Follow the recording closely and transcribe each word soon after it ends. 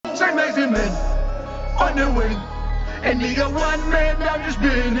50 men on the wing, and he got one man down just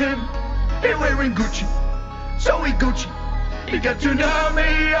being him. He wearing Gucci, so he Gucci. He got to know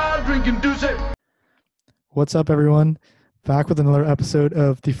me all drinking Douce. What's up, everyone? Back with another episode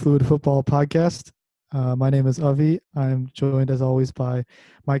of the Fluid Football Podcast. My name is Avi. I'm joined, as always, by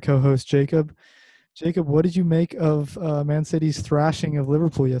my co-host, Jacob. Jacob, what did you make of Man City's thrashing of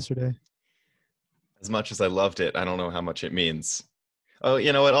Liverpool yesterday? As much as I loved it, I don't know how much it means. Oh,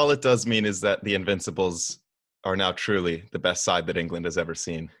 you know what? All it does mean is that the Invincibles are now truly the best side that England has ever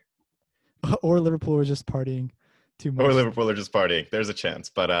seen. Or Liverpool were just partying too much. Or Liverpool are just partying. There's a chance.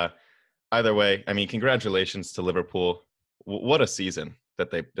 But either way, I mean, congratulations to Liverpool. What a season that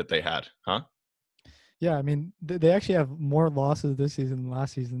they had, huh? Yeah, I mean, they actually have more losses this season than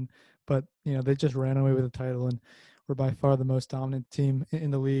last season, but they just ran away with the title and were by far the most dominant team in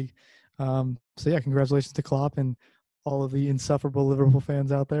the league. So yeah, congratulations to Klopp and all of the insufferable Liverpool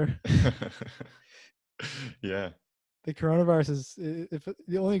fans out there. Yeah. The coronavirus is if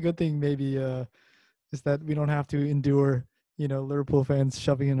the only good thing maybe is that we don't have to endure Liverpool fans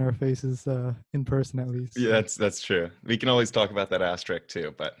shoving in our faces in person at least. Yeah, that's true. We can always talk about that asterisk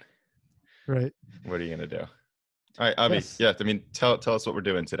too, but right. What are you gonna do? All right, Avi. Yes. Yeah, I mean, tell us what we're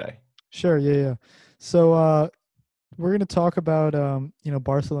doing today. Sure. Yeah. So we're gonna talk about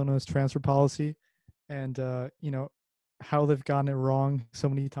Barcelona's transfer policy and how they've gotten it wrong so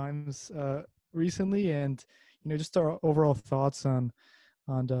many times recently, and just our overall thoughts on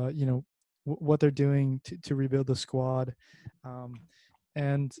what they're doing to rebuild the squad.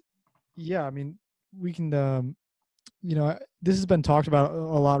 And yeah, I mean, we can this has been talked about a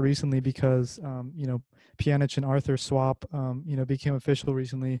lot recently because Pjanic and Arthur swap became official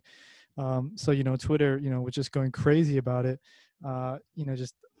recently. So Twitter was just going crazy about it,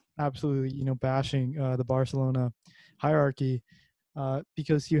 just absolutely bashing the Barcelona hierarchy,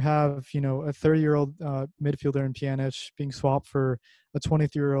 because you have a 30-year-old midfielder in Pjanic being swapped for a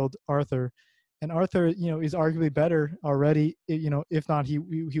 23-year-old Arthur, and Arthur is arguably better already. If not, he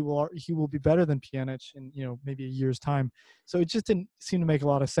will be better than Pjanic in maybe a year's time. So it just didn't seem to make a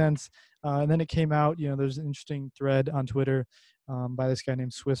lot of sense. And then it came out. There's an interesting thread on Twitter by this guy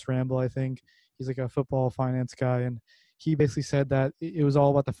named Swiss Ramble. I think he's like a football finance guy, and he basically said that it was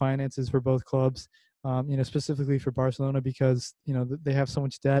all about the finances for both clubs. Specifically for Barcelona because they have so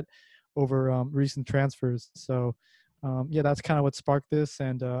much debt over recent transfers. So yeah, that's kind of what sparked this.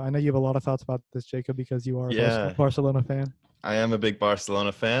 And I know you have a lot of thoughts about this, Jacob, because you are a Barcelona fan. I am a big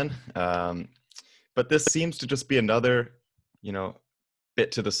Barcelona fan, but this seems to just be another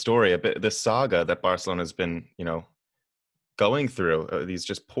bit to the story, a bit this saga that Barcelona has been going through. These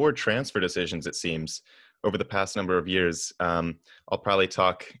just poor transfer decisions, it seems, over the past number of years. I'll probably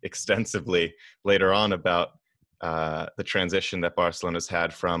talk extensively later on about the transition that Barcelona's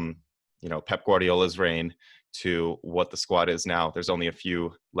had from, Pep Guardiola's reign to what the squad is now. There's only a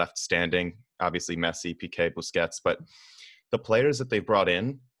few left standing, obviously Messi, Piqué, Busquets, but the players that they've brought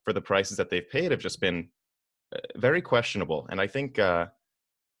in for the prices that they've paid have just been very questionable. And I think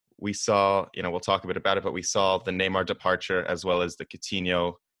we saw, we'll talk a bit about it, but we saw the Neymar departure as well as the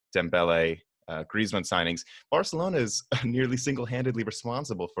Coutinho, Dembele, Griezmann signings. Barcelona is nearly single-handedly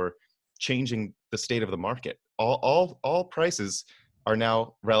responsible for changing the state of the market. All prices are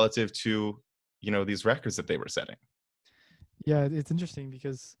now relative to these records that they were setting. Yeah, it's interesting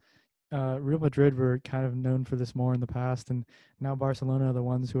because Real Madrid were kind of known for this more in the past, and now Barcelona are the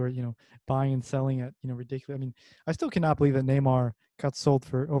ones who are buying and selling at ridiculous. I mean, I still cannot believe that Neymar got sold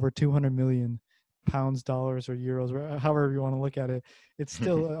for over 200 million pounds, dollars, or euros, or however you want to look at it. It's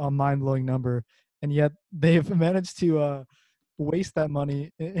still a mind-blowing number, and yet they've managed to waste that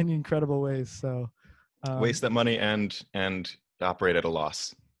money in incredible ways. So waste that money and operate at a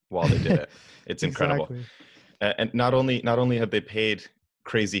loss while they did it. It's incredible. Exactly. And not only have they paid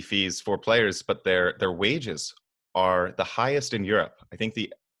crazy fees for players, but their wages are the highest in Europe. I think there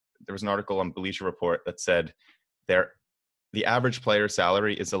was an article on Bleacher Report that said the average player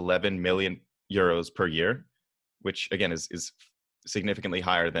salary is 11 million euros per year, which again is significantly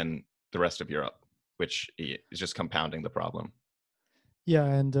higher than the rest of Europe, which is just compounding the problem. Yeah,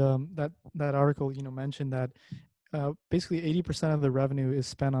 and that article mentioned that basically 80% of the revenue is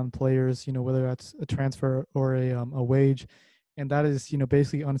spent on players, whether that's a transfer or a wage, and that is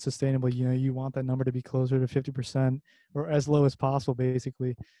basically unsustainable. You want that number to be closer to 50% or as low as possible,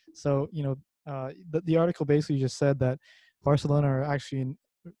 basically. So the article basically just said that Barcelona are actually in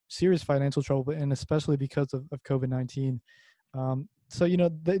serious financial trouble, and especially because of COVID-19. So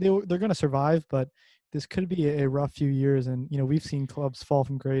they're going to survive, but this could be a rough few years. And we've seen clubs fall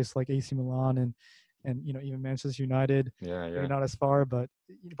from grace like AC Milan and and even Manchester United. Yeah, Maybe yeah. not as far, but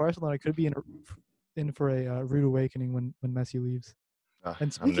Barcelona could be in for a rude awakening when Messi leaves. And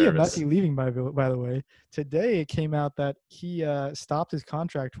I'm speaking of nervous. Messi leaving, by the way, today it came out that he stopped his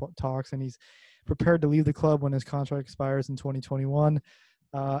contract talks and he's prepared to leave the club when his contract expires in 2021.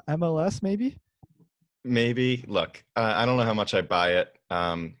 MLS, maybe? Maybe. Look, I don't know how much I buy it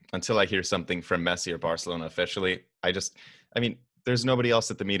until I hear something from Messi or Barcelona officially. I mean, there's nobody else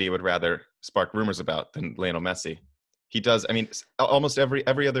that the media would rather spark rumors about than Lionel Messi. He does. I mean, almost every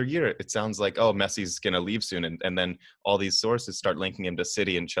other year, it sounds like, oh, Messi's going to leave soon, and then all these sources start linking him to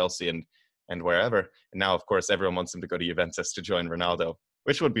City and Chelsea and wherever. And now, of course, everyone wants him to go to Juventus to join Ronaldo,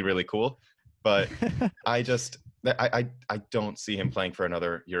 which would be really cool. But I don't see him playing for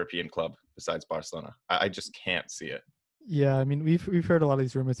another European club besides Barcelona. I just can't see it. Yeah, I mean, we've heard a lot of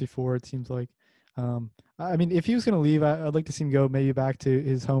these rumors before. It seems like, I mean, if he was going to leave, I'd like to see him go maybe back to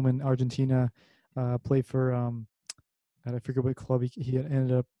his home in Argentina, play for I forget what club he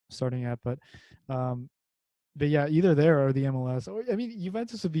ended up starting at, but yeah, either there or the MLS. Or I mean,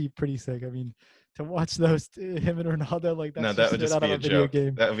 Juventus would be pretty sick. I mean, to watch those him and Ronaldo like that's No, just that would straight just out of be a a video joke.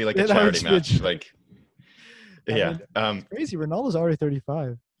 game. That would be like Yeah, a that would charity just be a match. joke. Like, I yeah. mean, it's crazy. Ronaldo's already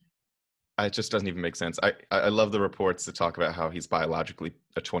 35. It just doesn't even make sense. I love the reports that talk about how he's biologically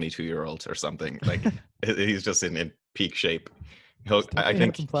a 22-year-old or something. Like he's just in peak shape. I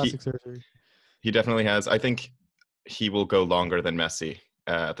think some plastic surgery. he definitely has. I think he will go longer than Messi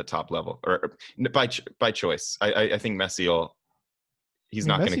at the top level, or by choice. I think Messi he's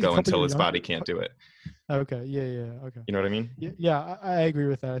not going to go until his body can't do it. Okay, yeah, okay. You know what I mean? Yeah, I agree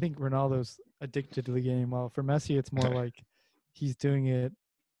with that. I think Ronaldo's addicted to the game. While for Messi, it's more like he's doing it.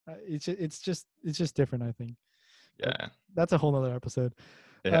 It's just different, I think. Yeah, but that's a whole nother episode.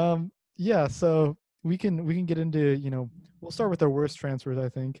 Yeah. Yeah. So we can get into we'll start with our worst transfers. I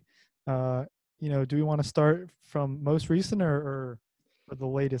think. Do we want to start from most recent or the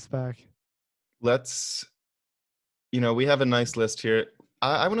latest back? Let's. We have a nice list here.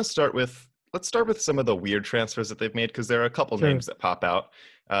 I want to start with. Let's start with some of the weird transfers that they've made because there are a couple names that pop out.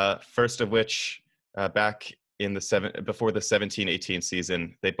 First of which, back in before the 17-18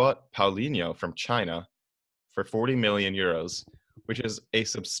 season, they bought Paulinho from China for 40 million euros, which is a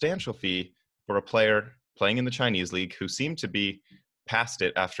substantial fee for a player playing in the Chinese league who seemed to be past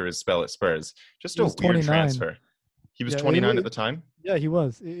it after his spell at Spurs. Just a weird 29. Transfer. He was 29 at the time. Yeah, he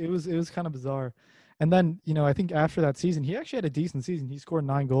was. It was kind of bizarre. And then, I think after that season, he actually had a decent season. He scored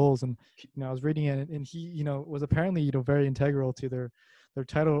 9 goals, and I was reading it, and he, was apparently, very integral to their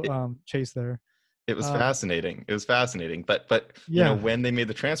title chase there. It was fascinating. It was fascinating. But yeah. When they made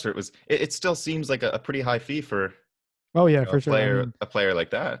the transfer, it still seems like a pretty high fee for for sure. A player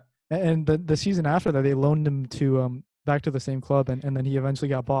like that. And the season after that, they loaned him to back to the same club, and then he eventually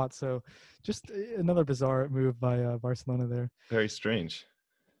got bought. So just another bizarre move by Barcelona there. Very strange.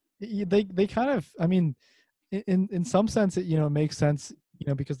 They kind of, I mean, in some sense, it makes sense,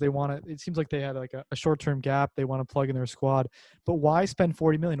 because they want to. It seems like they had like a short-term gap they want to plug in their squad. But why spend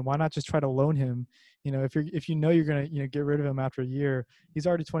 40 million? Why not just try to loan him? If you're gonna get rid of him after a year, he's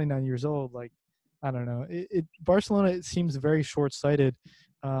already 29 years old. Like, I don't know. Barcelona, it seems very short-sighted.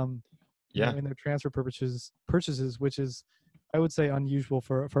 In their transfer purchases, which is, I would say, unusual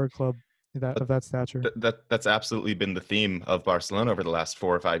for a club of that stature. That's absolutely been the theme of Barcelona over the last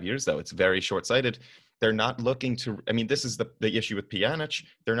 4 or 5 years, though. It's very short-sighted. They're not looking to. I mean, this is the issue with Pjanic.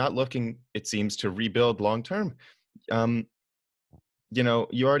 They're not looking, it seems, to rebuild long-term. You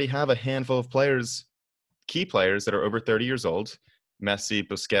already have a handful of players, key players that are over 30 years old: Messi,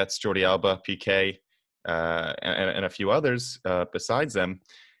 Busquets, Jordi Alba, Piqué, and a few others besides them.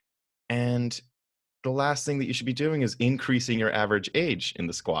 And the last thing that you should be doing is increasing your average age in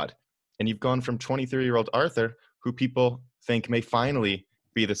the squad. And you've gone from 23-year-old Arthur, who people think may finally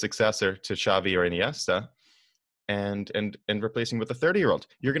be the successor to Xavi or Iniesta, and replacing with a 30-year-old.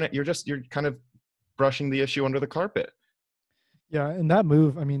 You're kind of brushing the issue under the carpet. Yeah, and that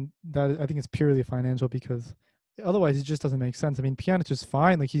move, I mean, that I think it's purely financial because otherwise it just doesn't make sense. I mean, Pjanic is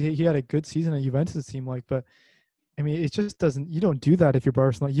fine. Like he had a good season at Juventus, it seemed like, but I mean, it just doesn't. You don't do that if you're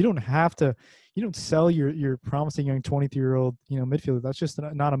Barcelona. You don't have to. You don't sell your promising young 23-year-old midfielder. That's just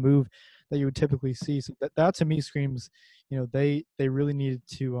not a move that you would typically see. So that to me screams, they really needed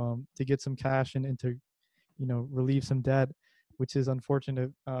to get some cash and to relieve some debt, which is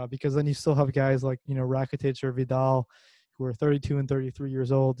unfortunate because then you still have guys like Rakitic or Vidal who are 32 and 33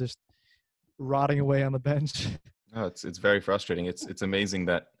 years old just rotting away on the bench. No, it's very frustrating. It's amazing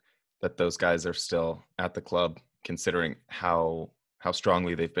that those guys are still at the club, considering how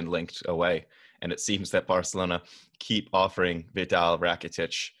strongly they've been linked away. And it seems that Barcelona keep offering Vidal,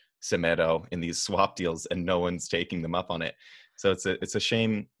 Rakitic, Semedo in these swap deals, and no one's taking them up on it. So it's a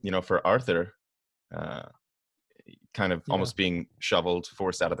shame, for Arthur, uh, kind of Yeah. almost being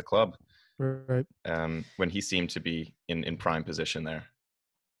forced out of the club, Right. when he seemed to be in prime position there.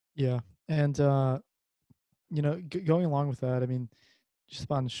 Yeah. And going along with that, I mean, just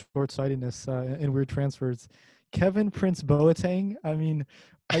on short-sightedness and weird transfers, Kevin Prince Boateng. I mean,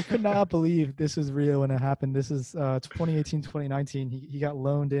 I could not believe this was real when it happened. This is 2018, 2019. He got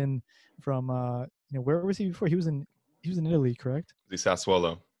loaned in from where was he before? He was in Italy, correct? The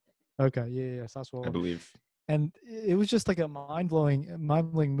Sassuolo, Okay, yeah, I Sassuolo. believe. And it was just like a mind-blowing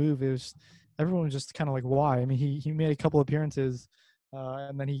move. It was everyone was just kind of like, why? I mean, he made a couple appearances,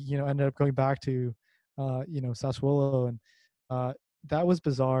 and then he ended up going back to Sassuolo, and that was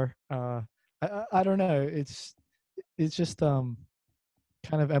bizarre. I don't know. It's just kind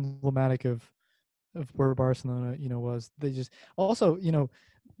of emblematic of where Barcelona was. They just also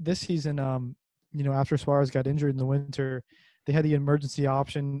this season after Suarez got injured in the winter, they had the emergency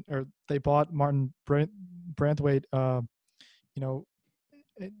option, or they bought Martin Branthwaite.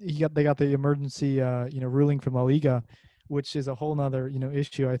 They got the emergency ruling from La Liga, which is a whole nother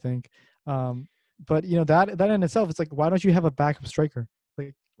issue, I think. But that in itself, it's like, why don't you have a backup striker?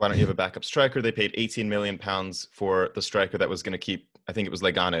 Like, Why don't you have a backup striker? They paid 18 million pounds for the striker that was going to keep, I think it was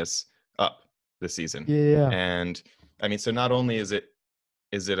Leganes, up this season. yeah, And I mean, so not only is it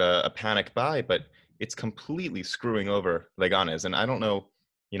a panic buy, but it's completely screwing over Leganes. And I don't know,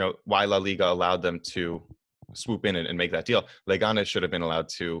 why La Liga allowed them to swoop in and make that deal. Leganes should have been allowed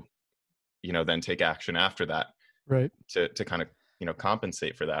to, then take action after that, right. to kind of,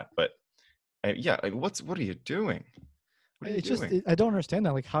 compensate for that. But what are you doing? What are you doing? I don't understand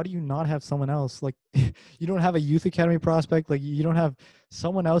that. Like, how do you not have someone else? Like, you don't have a youth academy prospect. Like, you don't have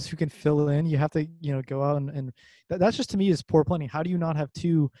someone else who can fill in. You have to, go out and that's just, to me, is poor planning. How do you not have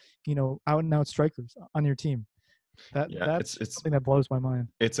two, out and out strikers on your team? That's something that blows my mind.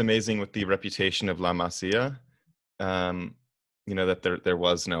 It's amazing with the reputation of La Masia, that there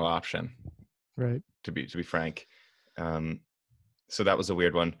was no option. Right. To be frank. So that was a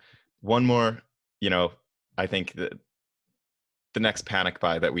weird one. One more, I think that the next panic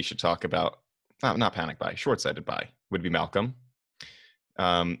buy that we should talk about, not panic buy, short-sighted buy, would be Malcolm.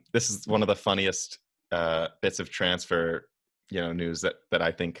 This is one of the funniest bits of transfer, news that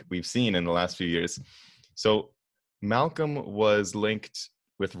I think we've seen in the last few years. So Malcolm was linked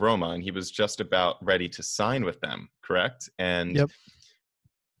with Roma, and he was just about ready to sign with them, correct? And Yep.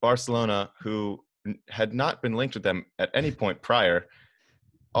 Barcelona, who had not been linked with them at any point prior,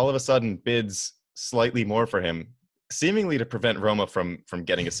 all of a sudden bids slightly more for him, seemingly to prevent Roma from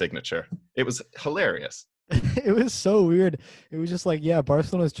getting a signature. It was hilarious. It was so weird. It was just like, yeah,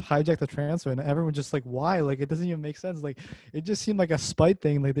 Barcelona's hijacked the transfer, and everyone just like, why? Like, it doesn't even make sense. Like, it just seemed like a spite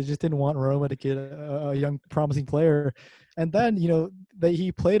thing. Like, they just didn't want Roma to get a young, promising player. And then,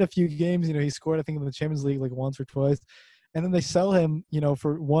 he played a few games. He scored, I think, in the Champions League like once or twice. And then they sell him,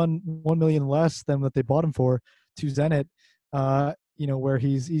 for 1 million less than what they bought him for to Zenit. Where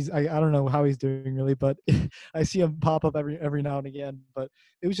I don't know how he's doing really, but I see him pop up every now and again. But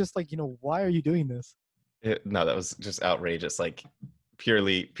it was just like, why are you doing this? No, that was just outrageous. Like,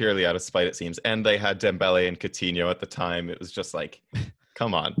 purely out of spite, it seems. And they had Dembele and Coutinho at the time. It was just like,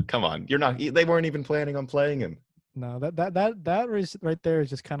 come on. They weren't even planning on playing him. No, that right there is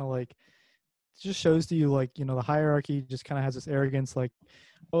just kind of like, it just shows to you, like, the hierarchy just kind of has this arrogance, like,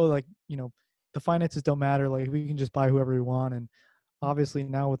 oh, like, the finances don't matter. Like, we can just buy whoever we want. And obviously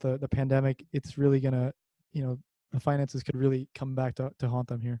now with the pandemic, it's really gonna, the finances could really come back to haunt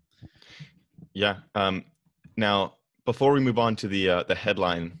them here. Yeah. Now, before we move on to the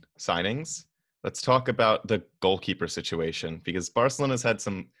headline signings, let's talk about the goalkeeper situation, because Barcelona's had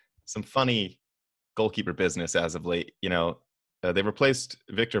some funny goalkeeper business as of late. They replaced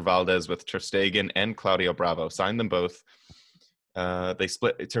Victor Valdez with Ter Stegen and Claudio Bravo, signed them both. They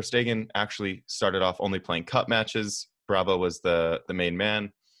split. Ter Stegen actually started off only playing cup matches. Bravo was the main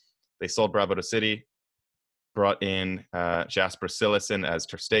man. They sold Bravo to City, brought in Jasper Cillessen as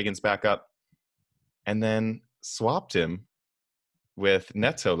Ter Stegen's backup, and then swapped him with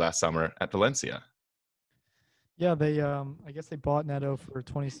Neto last summer at Valencia. Yeah, they I guess they bought Neto for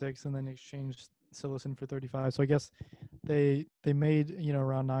 26 and then exchanged Cillessen for 35. So I guess they made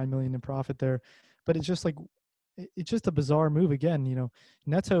around 9 million in profit there. But it's just like, it's just a bizarre move again.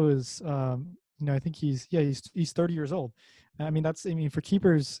 Neto is I think he's 30 years old. I mean, for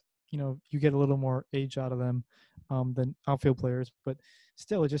keepers, you get a little more age out of them than outfield players, but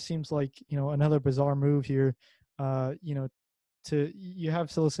still, it just seems like, another bizarre move here. You have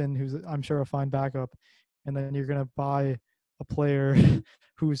Cillessen, who's, I'm sure, a fine backup, and then you're going to buy a player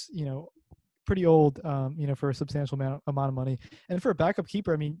who's, pretty old, for a substantial amount of money. And for a backup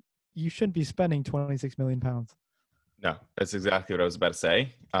keeper, I mean, you shouldn't be spending 26 million pounds. No, that's exactly what I was about to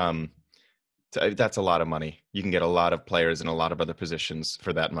say. That's a lot of money. You can get a lot of players in a lot of other positions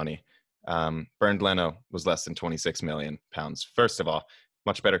for that money. Bernd Leno was less than 26 million pounds. First of all,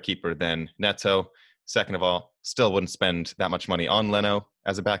 much better keeper than Neto. Second of all, still wouldn't spend that much money on Leno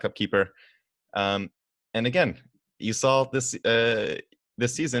as a backup keeper. And again, you saw this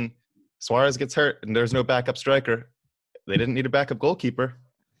season, Suarez gets hurt and there's no backup striker. They didn't need a backup goalkeeper.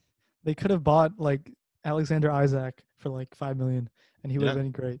 They could have bought like Alexander Isaac for like 5 million and he would have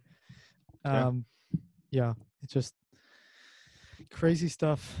been great. It's just crazy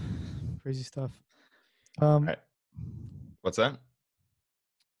stuff. Right. What's that?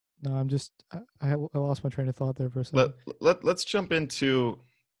 No, I'm just I lost my train of thought there for a second. Let's jump into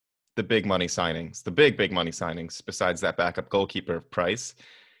the big money signings, the big money signings besides that backup goalkeeper price.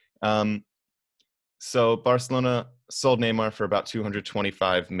 So Barcelona sold Neymar for about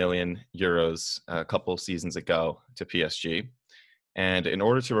 225 million euros a couple seasons ago to PSG. And in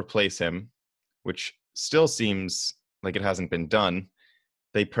order to replace him, which still seems like it hasn't been done,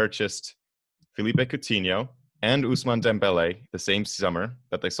 they purchased Philippe Coutinho and Ousmane Dembele the same summer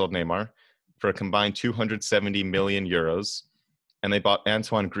that they sold Neymar for a combined 270 million euros. And they bought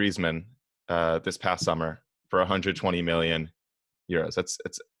Antoine Griezmann this past summer for 120 million euros. That's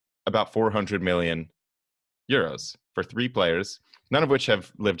about 400 million euros for three players, none of which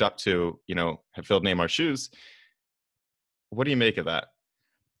have lived up to, have filled Neymar's shoes. What do you make of that?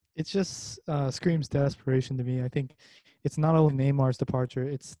 It just screams desperation to me. I think it's not only Neymar's departure,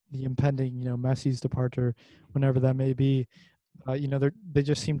 it's the impending, Messi's departure, whenever that may be. They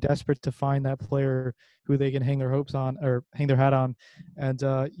just seem desperate to find that player who they can hang their hopes on or hang their hat on. And,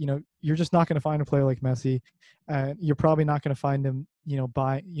 you're just not going to find a player like Messi. And you're probably not going to find him,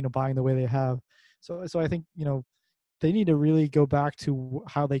 buying the way they have. So I think, they need to really go back to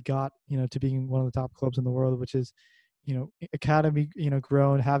how they got, to being one of the top clubs in the world, which is, academy,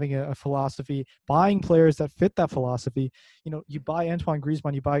 grown, having a philosophy, buying players that fit that philosophy. You buy Antoine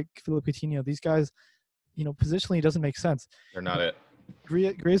Griezmann, you buy Philippe Coutinho. These guys, positionally it doesn't make sense. They're not it.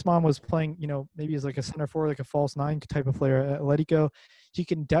 Griezmann was playing, maybe as like a center forward, like a false nine type of player at Atletico. He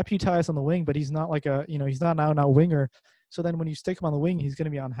can deputize on the wing, but he's not like he's not an out winger. So then when you stick him on the wing, he's going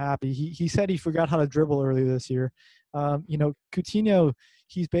to be unhappy. He said he forgot how to dribble earlier this year. Coutinho,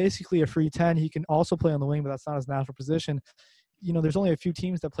 he's basically a free 10. He can also play on the wing, but that's not his natural position. There's only a few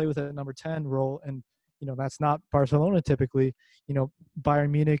teams that play with a number 10 role, and that's not Barcelona typically. Bayern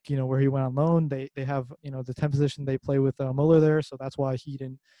Munich, where he went on loan, they have the 10 position they play with Muller there, so that's why he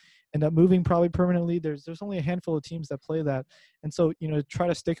didn't end up moving probably permanently. There's only a handful of teams that play that, and so try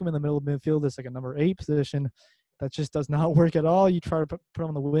to stick him in the middle of midfield as like a number 8 position. That just does not work at all. You try to put him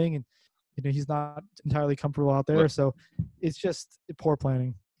on the wing, and he's not entirely comfortable out there. So it's just poor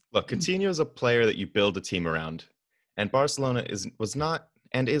planning. Look, Coutinho is a player that you build a team around, and Barcelona was not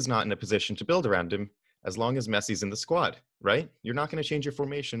and is not in a position to build around him as long as Messi's in the squad, right? You're not going to change your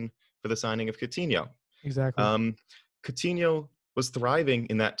formation for the signing of Coutinho. Exactly. Coutinho was thriving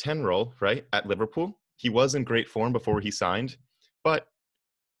in that 10 role, right, at Liverpool. He was in great form before he signed, but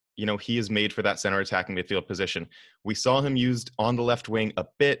he is made for that center attacking midfield position. We saw him used on the left wing a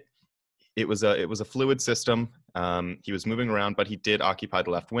bit. It was a fluid system. He was moving around, but he did occupy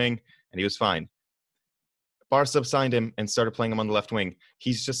the left wing, and he was fine. Barca signed him and started playing him on the left wing.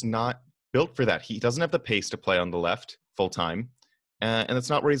 He's just not built for that. He doesn't have the pace to play on the left full time, and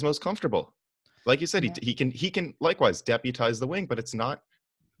that's not where he's most comfortable. Like you said, he can likewise deputize the wing, but it's not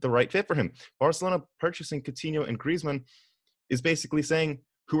the right fit for him. Barcelona purchasing Coutinho and Griezmann is basically saying,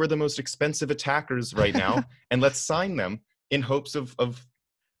 who are the most expensive attackers right now, and let's sign them in hopes of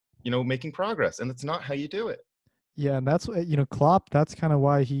making progress. And that's not how you do it. Yeah, and that's Klopp. That's kind of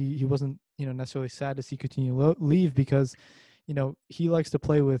why he wasn't necessarily sad to see Coutinho leave, because he likes to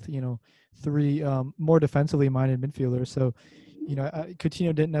play with three more defensively minded midfielders. So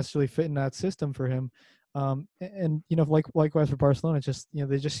Coutinho didn't necessarily fit in that system for him. And likewise for Barcelona, just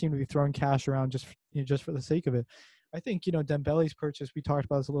they just seem to be throwing cash around just for the sake of it. I think Dembele's purchase, we talked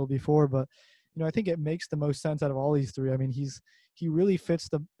about this a little before, but I think it makes the most sense out of all these three. I mean, he really fits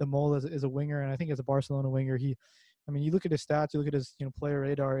the mold as a winger, and I think as a Barcelona winger, you look at his stats, you look at his player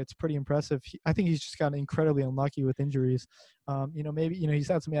radar, it's pretty impressive. I think he's just gotten incredibly unlucky with injuries. Maybe he's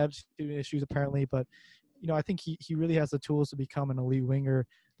had some attitude issues apparently, but I think he really has the tools to become an elite winger,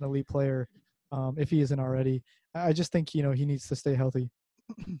 an elite player, if he isn't already. I just think he needs to stay healthy.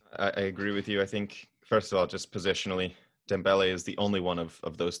 I agree with you. I think, first of all, just positionally, Dembele is the only one of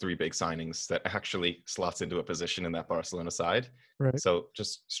those three big signings that actually slots into a position in that Barcelona side. Right. So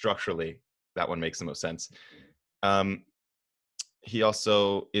just structurally, that one makes the most sense. Um, he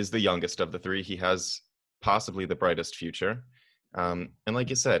also is the youngest of the three. He has possibly the brightest future. And like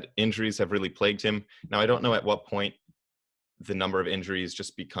you said, injuries have really plagued him. Now, I don't know at what point the number of injuries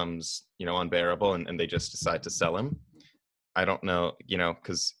just becomes, unbearable and they just decide to sell him. I don't know,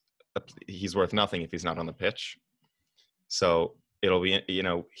 because he's worth nothing if he's not on the pitch. So it'll be,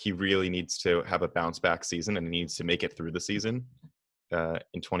 he really needs to have a bounce back season and he needs to make it through the season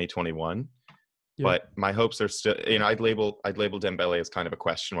in 2021. Yeah. But my hopes are still, I'd label Dembele as kind of a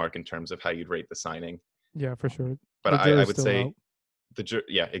question mark in terms of how you'd rate the signing. Yeah, for sure. But The I jury's would still say out.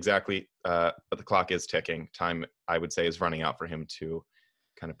 yeah, exactly. But the clock is ticking. Time, I would say, is running out for him to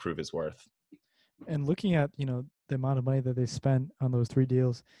kind of prove his worth. And looking at, the amount of money that they spent on those 3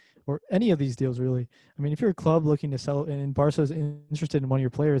 deals, or any of these deals really. I mean, if you're a club looking to sell and Barca's interested in one of your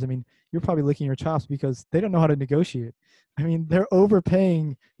players, I mean, you're probably licking your chops because they don't know how to negotiate. I mean, they're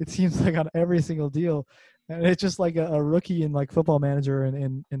overpaying, it seems like, on every single deal. And it's just like a rookie in like Football Manager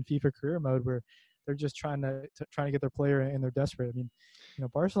and in FIFA career mode where they're just trying to get their player and they're desperate. I mean,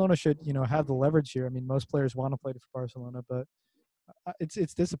 Barcelona should, have the leverage here. I mean, most players want to play for Barcelona, but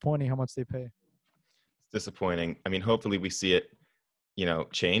it's disappointing how much they pay. It's disappointing. I mean, hopefully we see it,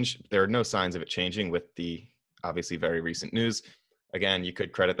 change. There are no signs of it changing with the obviously very recent news. Again, you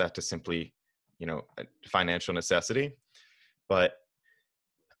could credit that to simply, a financial necessity, but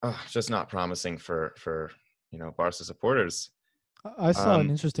just not promising for Barca supporters. I saw an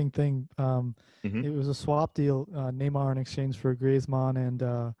interesting thing. Mhm. It was a swap deal, Neymar in exchange for Griezmann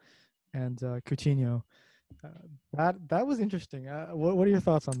and Coutinho. That was interesting. What are your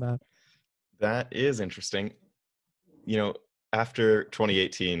thoughts on that? That is interesting. After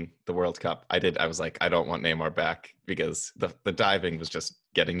 2018, the World Cup, I was like, I don't want Neymar back because the diving was just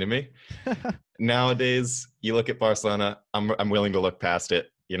getting to me. Nowadays, you look at Barcelona, I'm willing to look past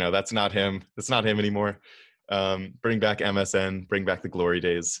it. That's not him. It's not him anymore. Bring back MSN, bring back the glory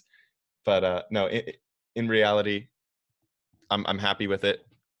days. But no, in reality, I'm happy with it.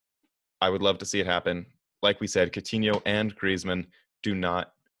 I would love to see it happen. Like we said, Coutinho and Griezmann do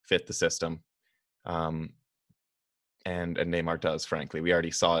not fit the system. And Neymar does, frankly. We already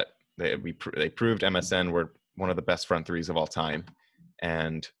saw it. They proved MSN were one of the best front threes of all time.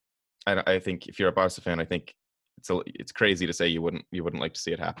 And I think if you're a Barca fan, I think it's crazy to say you wouldn't like to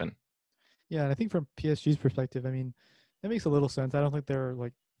see it happen. Yeah, and I think from PSG's perspective, I mean, that makes a little sense. I don't think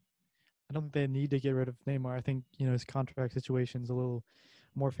they need to get rid of Neymar. I think, his contract situation is a little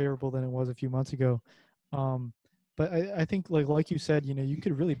more favorable than it was a few months ago. But I think like you said, you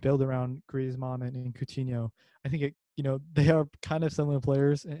could really build around Griezmann and Coutinho. I think they are kind of similar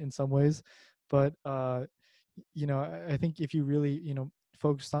players in some ways, but I think if you really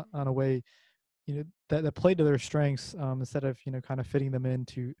focus on a way that play to their strengths instead of kind of fitting them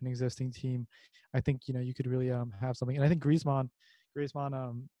into an existing team, I think you could really have something. And I think Griezmann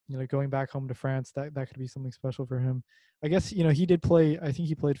going back home to France, that could be something special for him. I guess he did play. I think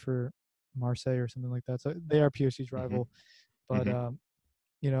he played for Marseille or something like that. So they are PSG's rival, but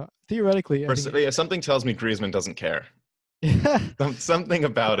theoretically, something tells me Griezmann doesn't care. Yeah. Something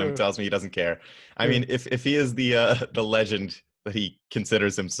about him tells me he doesn't care. I mean, if he is the legend that he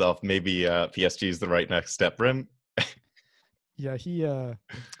considers himself, maybe PSG is the right next step for him. Yeah, he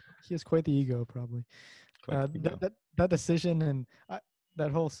has quite the ego, probably. That decision and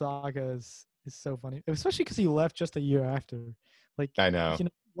that whole saga is so funny, especially because he left just a year after. Like, I know.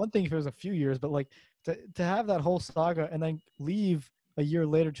 One thing if it was a few years, but to have that whole saga and then leave a year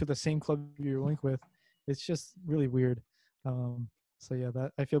later to the same club you're linked with, it's just really weird. So yeah,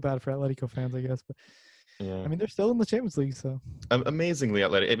 that I feel bad for Atletico fans, I guess, but yeah. I mean, they're still in the Champions League, so amazingly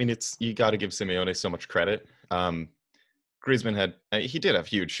Atletico. I mean, you got to give Simeone so much credit. Griezmann he did have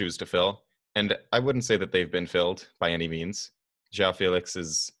huge shoes to fill, and I wouldn't say that they've been filled by any means. João Felix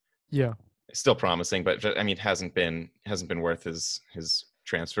is still promising, but I mean, hasn't been worth his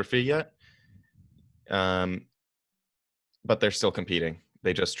transfer fee yet. But they're still competing.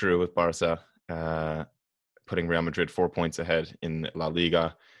 They just drew with Barca, putting Real Madrid 4 points ahead in La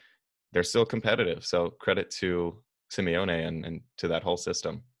Liga. They're still competitive. So credit to Simeone and to that whole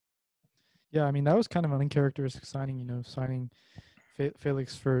system. Yeah, I mean, that was kind of an uncharacteristic signing, signing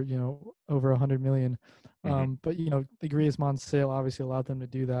Felix for, over 100 million. But, the Griezmann sale obviously allowed them to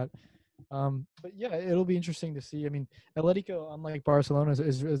do that. But yeah, it'll be interesting to see. I mean, Atletico, unlike Barcelona,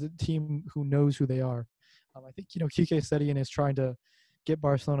 is a team who knows who they are. I think, Quique Setién is trying to get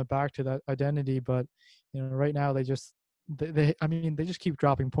Barcelona back to that identity, but, right now they just I mean, they just keep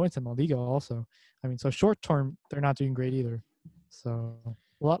dropping points in La Liga also. I mean, so short term, they're not doing great either. So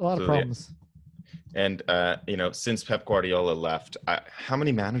a lot of So, yeah. problems. And since Pep Guardiola left, how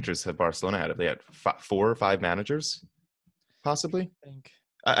many managers have Barcelona had? Have they had 4 or 5 managers, possibly? I think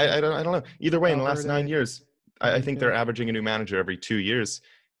I don't know. Either way, in the last Valverde, 9 years, I think they're Enrique. averaging a new manager every 2 years,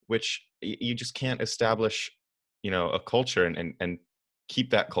 which you just can't establish, a culture and keep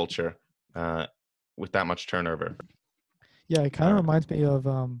that culture with that much turnover. Yeah, it kind of reminds me of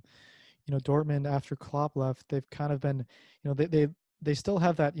Dortmund after Klopp left. They've kind of been, they still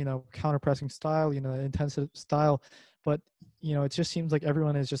have that counter pressing style, that intensive style, but it just seems like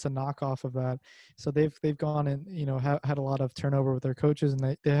everyone is just a knockoff of that. So they've gone and had a lot of turnover with their coaches,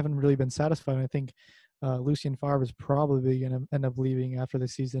 and they haven't really been satisfied. And I think Lucien Favre is probably going to end up leaving after the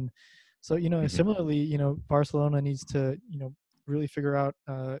season. So similarly, Barcelona needs to really figure out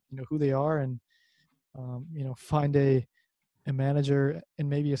who they are and find a manager and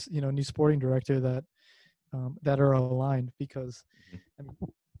maybe a new sporting director that are aligned, because I mean,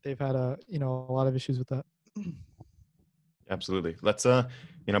 they've had a lot of issues with that. Absolutely. Let's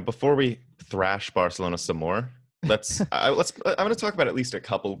before we thrash Barcelona some more, I'm going to talk about at least a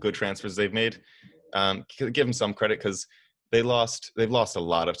couple good transfers they've made. Give them some credit, because they've lost a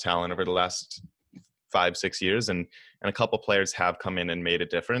lot of talent over the last 5-6 years, and a couple players have come in and made a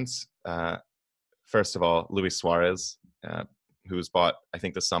difference. First of all, Luis Suarez, who was bought, I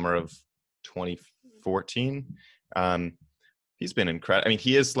think, the summer of 2014. He's been incredible. I mean,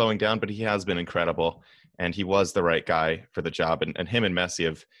 he is slowing down, but he has been incredible, and he was the right guy for the job. And him and Messi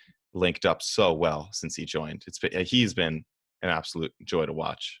have linked up so well since he joined. He's been an absolute joy to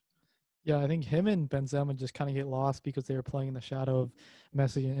watch. Yeah, I think him and Benzema just kind of get lost because they were playing in the shadow of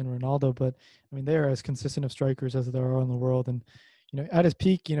Messi and Ronaldo. But I mean, they are as consistent of strikers as there are in the world. And at his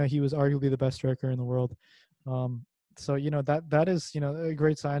peak, he was arguably the best striker in the world. So that is a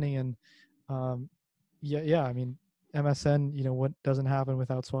great signing. And I mean, MSN, what doesn't happen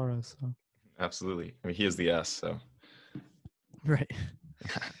without Suarez? So. Absolutely. I mean, he is the S. So right.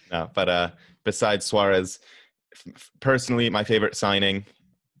 No, but besides Suarez, personally, my favorite signing,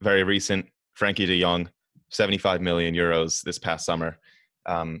 very recent, Frankie de Jong, 75 million euros this past summer.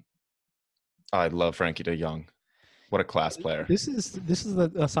 I love Frankie de Jong. What a class player. This is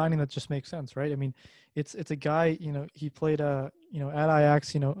a signing that just makes sense, right? I mean, it's a guy, he played at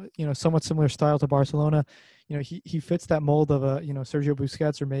Ajax, somewhat similar style to Barcelona. He fits that mold of a Sergio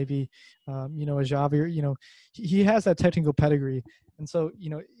Busquets, or maybe a Xavi. He has that technical pedigree, and so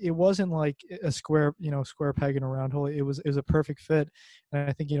it wasn't like a square peg in a round hole. It was a perfect fit, and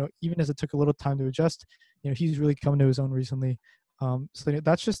I think even as it took a little time to adjust, he's really come to his own recently. So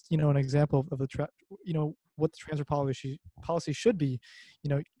that's just an example of the what the transfer policy should be.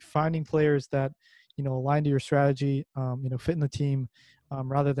 Finding players that align to your strategy, fit in the team,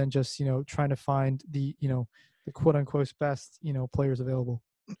 rather than just trying to find the quote unquote best players available.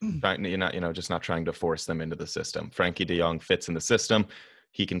 You're not just not trying to force them into the system. Frankie de Jong fits in the system.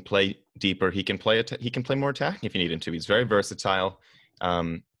 He can play deeper. He can play more attacking if you need him to. He's very versatile,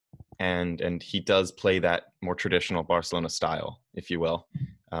 and he does play that more traditional Barcelona style, if you will.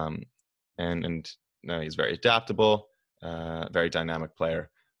 He's very adaptable, very dynamic player.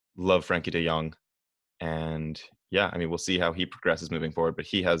 Love Frankie de Jong. And yeah, I mean, we'll see how he progresses moving forward, but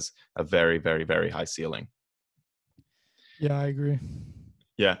he has a very, very, very high ceiling. Yeah, I agree.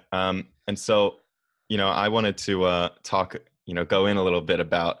 Yeah. And so, I wanted to talk, go in a little bit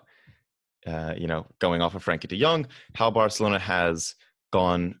about, going off of Frankie de Jong, how Barcelona has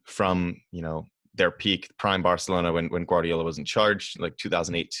gone from, their peak prime Barcelona when Guardiola was in charge, like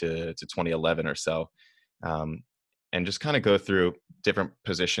 2008 to 2011 or so. And just kind of go through different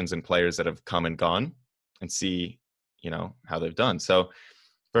positions and players that have come and gone and see, how they've done. So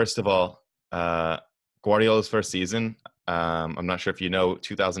first of all, Guardiola's first season, I'm not sure if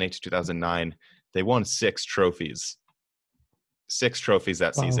 2008 to 2009, they won 6 trophies. 6 trophies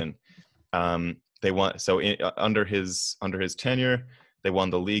that season. They won. So under his tenure, they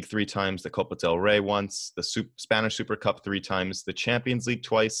won the league 3 times, the Copa del Rey once, the Spanish Super Cup 3 times, the Champions League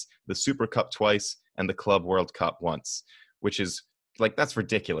twice, the Super Cup twice, and the Club World Cup once, which is that's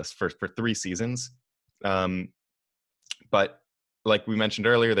ridiculous for 3 seasons. But like we mentioned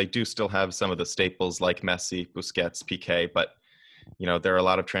earlier, they do still have some of the staples like Messi, Busquets, Piqué, but there are a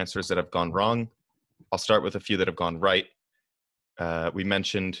lot of transfers that have gone wrong. I'll start with a few that have gone right. We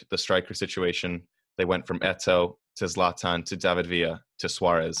mentioned the striker situation. They went from Eto'o to Zlatan to David Villa to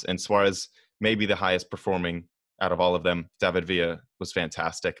Suarez, and Suarez may be the highest performing out of all of them. David Villa was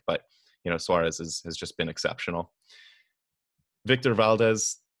fantastic, but Suarez has just been exceptional. Victor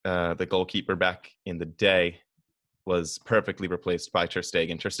Valdez, the goalkeeper back in the day, was perfectly replaced by Ter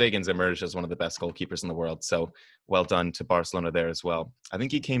Stegen. Ter Stegen's emerged as one of the best goalkeepers in the world. So well done to Barcelona there as well. I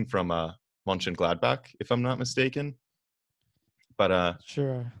think he came from Mönchengladbach, if I'm not mistaken. But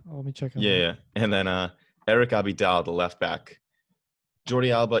Sure. Let me check on yeah, that. yeah. And then Eric Abidal, the left back.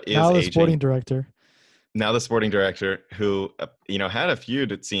 Jordi Alba is Now the aging. sporting director. Now the sporting director, who had a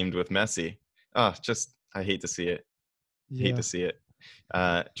feud, it seemed, with Messi. I hate to see it. Hate Yeah. to see it.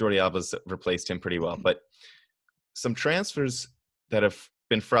 Jordi Alba's replaced him pretty well, but some transfers that have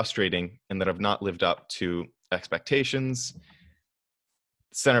been frustrating and that have not lived up to expectations.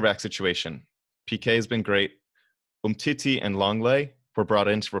 Center back situation. Piqué has been great. Umtiti and Longley were brought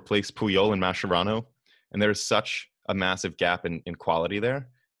in to replace Puyol and Mascherano, and there's such a massive gap in quality there.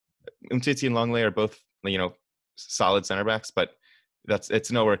 Umtiti and Longley are both, solid center backs, but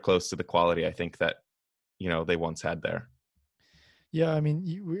it's nowhere close to the quality I think that they once had there. Yeah, I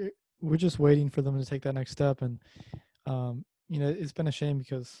mean, we're just waiting for them to take that next step, and it's been a shame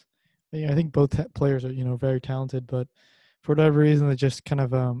because I think both players are very talented, but for whatever reason they just kind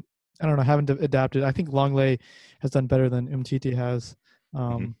of I don't know, haven't adapted. I think Longley has done better than Umtiti has,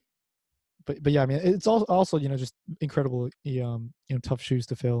 but yeah, I mean, it's also just incredible tough shoes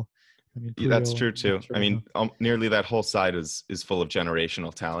to fill. I mean, that's Puyol true and too. I mean, Mascherano. nearly that whole side is full of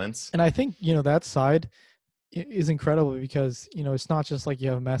generational talents. And I think that side is incredible because it's not just like you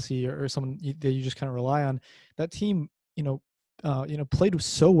have Messi or someone that you just kind of rely on. That team played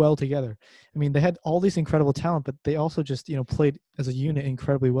so well together. I mean, they had all this incredible talent, but they also just played as a unit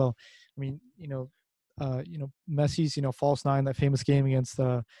incredibly well. I mean, Messi's false nine, that famous game against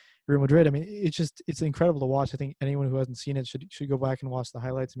Real Madrid. I mean, it's incredible to watch. I think anyone who hasn't seen it should go back and watch the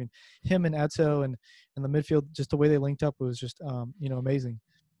highlights. I mean, him and Eto and the midfield, just the way they linked up was just amazing.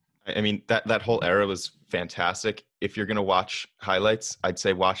 I mean, that whole era was fantastic. If you're going to watch highlights, I'd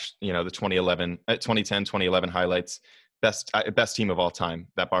say watch, the 2010, 2011 highlights. Best team of all time,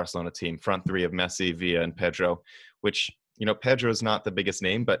 that Barcelona team. Front three of Messi, Villa, and Pedro, which, Pedro is not the biggest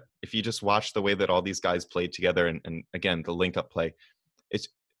name, but if you just watch the way that all these guys played together and again, the link-up play,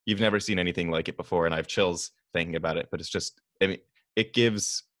 you've never seen anything like it before, and I have chills thinking about it. But it's just, I mean, it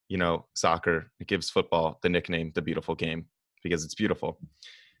gives, soccer, it gives football the nickname, the beautiful game, because it's beautiful.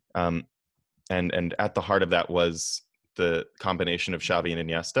 And at the heart of that was the combination of Xavi and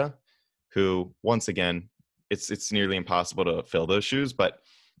Iniesta, who, once again, it's nearly impossible to fill those shoes. But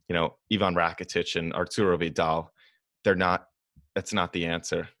Ivan Rakitic and Arturo Vidal, that's not the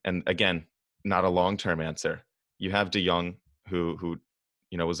answer. And again, not a long-term answer. You have De Jong, who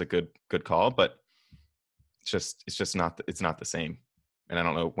was a good call, but it's just not the same. And I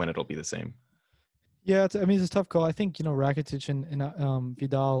don't know when it'll be the same. Yeah, it's a tough call. I think Rakitic and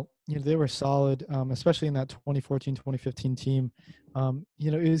Vidal, they were solid, especially in that 2014-2015 team.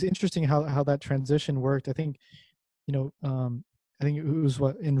 It was interesting how that transition worked. I think, I think it was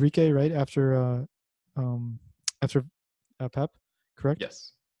Enrique, right after Pep, correct?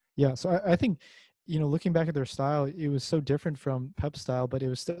 Yes. Yeah. So I think, looking back at their style, it was so different from Pep's style, but it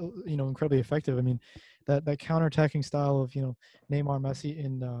was still, incredibly effective. I mean, that counterattacking style of Neymar, Messi,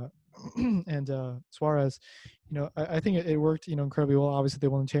 and Suarez, I think it worked, incredibly well. Obviously, they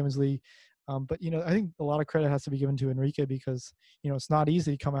won the Champions League, but I think a lot of credit has to be given to Enrique because it's not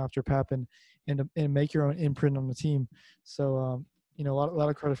easy to come after Pep and make your own imprint on the team. So a lot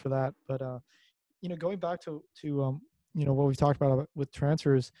of credit for that. But going back to what we've talked about with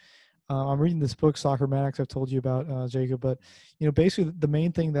transfers. I'm reading this book, Soccer Maniacs, I've told you about, Jacob. But basically the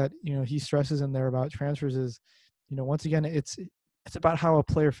main thing that he stresses in there about transfers is, once again, it's about how a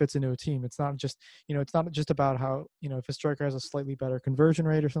player fits into a team. It's not just about how if a striker has a slightly better conversion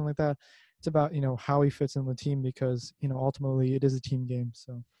rate or something like that. It's about how he fits in the team because ultimately it is a team game.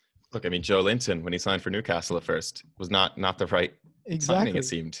 So look, I mean, Joe Linton, when he signed for Newcastle at first, was not the right signing, it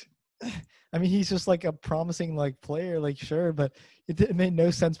seemed. I mean, he's just like a promising player, sure, but it made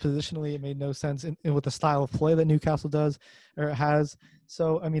no sense positionally. It made no sense with the style of play that Newcastle does or has.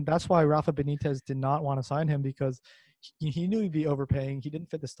 So, I mean, that's why Rafa Benitez did not want to sign him because he knew he'd be overpaying. He didn't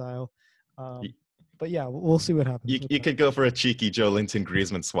fit the style. But yeah, we'll see what happens. You could go for a cheeky Joe Linton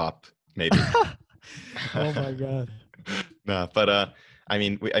Griezmann swap, maybe. Oh my God. No, but I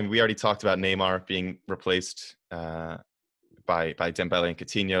mean, we already talked about Neymar being replaced by Dembele and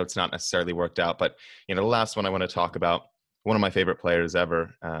Coutinho. It's not necessarily worked out, but the last one I want to talk about, one of my favorite players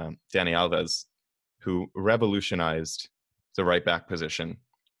ever, Dani Alves, who revolutionized the right back position.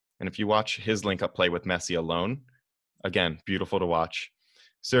 And if you watch his link-up play with Messi alone, again, beautiful to watch.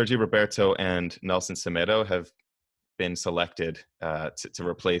 Sergio Roberto and Nelson Semedo have been selected to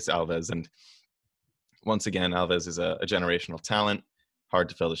replace Alves. And once again, Alves is a generational talent, hard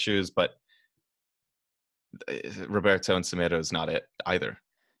to fill the shoes, but Roberto and Semedo is not it either.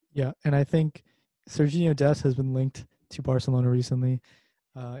 Yeah, and I think Sergiño Dest has been linked to Barcelona recently.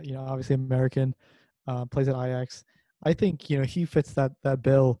 Obviously American, plays at Ajax. I think he fits that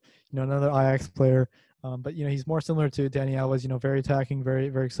bill. Another Ajax player, but he's more similar to Dani Alves. Very attacking, very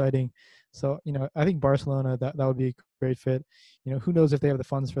very exciting. So I think Barcelona that would be a great fit. Who knows if they have the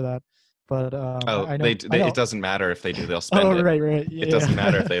funds for that? But I know, it doesn't matter if they do; they'll spend it. Right. Yeah. It doesn't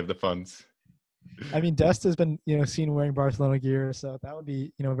matter if they have the funds. I mean, Dest has been seen wearing Barcelona gear, so that would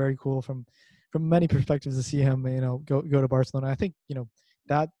be very cool from many perspectives to see him go to Barcelona. I think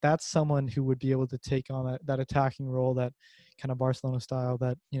that's someone who would be able to take on that attacking role, that kind of Barcelona style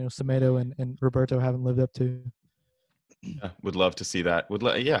that Semedo and Roberto haven't lived up to. Yeah, would love to see that. Would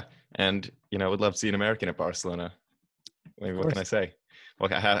love to see an American at Barcelona. I mean, what can I say?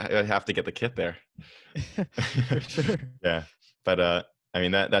 Well, I have to get the kit there. For sure. Yeah, but I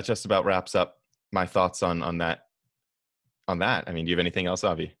mean that just about wraps up my thoughts on that. I mean, do you have anything else,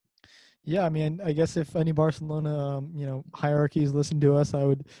 Avi? Yeah, I mean, I guess if any Barcelona, hierarchies listen to us,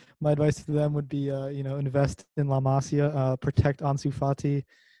 my advice to them would be, invest in La Masia, protect Ansu Fati.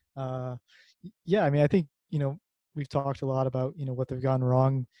 Yeah, I mean, I think, we've talked a lot about, what they've gotten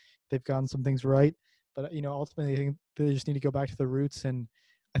wrong. They've gotten some things right, but, ultimately I think they just need to go back to the roots, and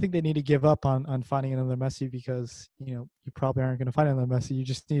I think they need to give up on finding another Messi, because, you probably aren't going to find another Messi. You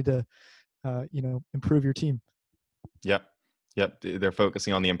just need to, improve your team. Yep. They're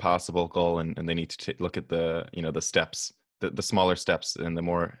focusing on the impossible goal, and they need to look at the steps, the smaller steps and the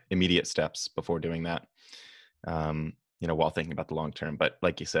more immediate steps before doing that, while thinking about the long term. But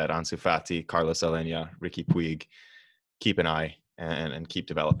like you said, Ansu Fati, Carlos Alenya, Ricky Puig, keep an eye and keep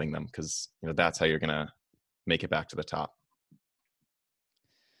developing them, because that's how you're going to make it back to the top.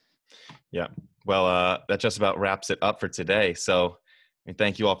 Yeah. Well, that just about wraps it up for today. So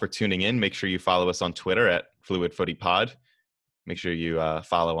thank you all for tuning in. Make sure you follow us on Twitter at Fluid Footy Pod. Make sure you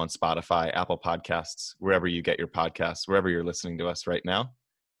follow on Spotify, Apple Podcasts, wherever you get your podcasts, wherever you're listening to us right now.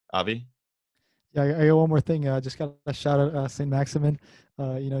 Avi? Yeah, I got one more thing. Just got a shout out St. Maximin.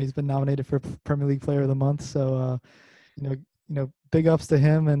 He's been nominated for Premier League Player of the Month. So, big ups to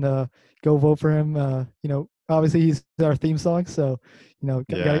him, and go vote for him. Obviously he's our theme song. So,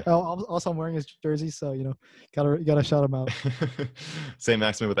 also I'm wearing his jersey. So, gotta shout him out. St.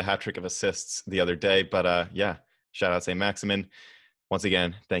 Maximin with a hat trick of assists the other day. But yeah. Shout out St. Maximin. Once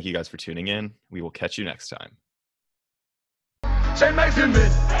again, thank you guys for tuning in. We will catch you next time. St. Maximin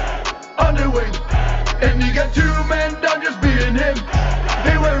on the wing, and you got two men down just being him.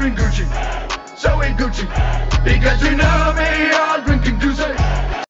 They wearing Gucci, so ain't Gucci. He got Tsunami all drinking Tuesday.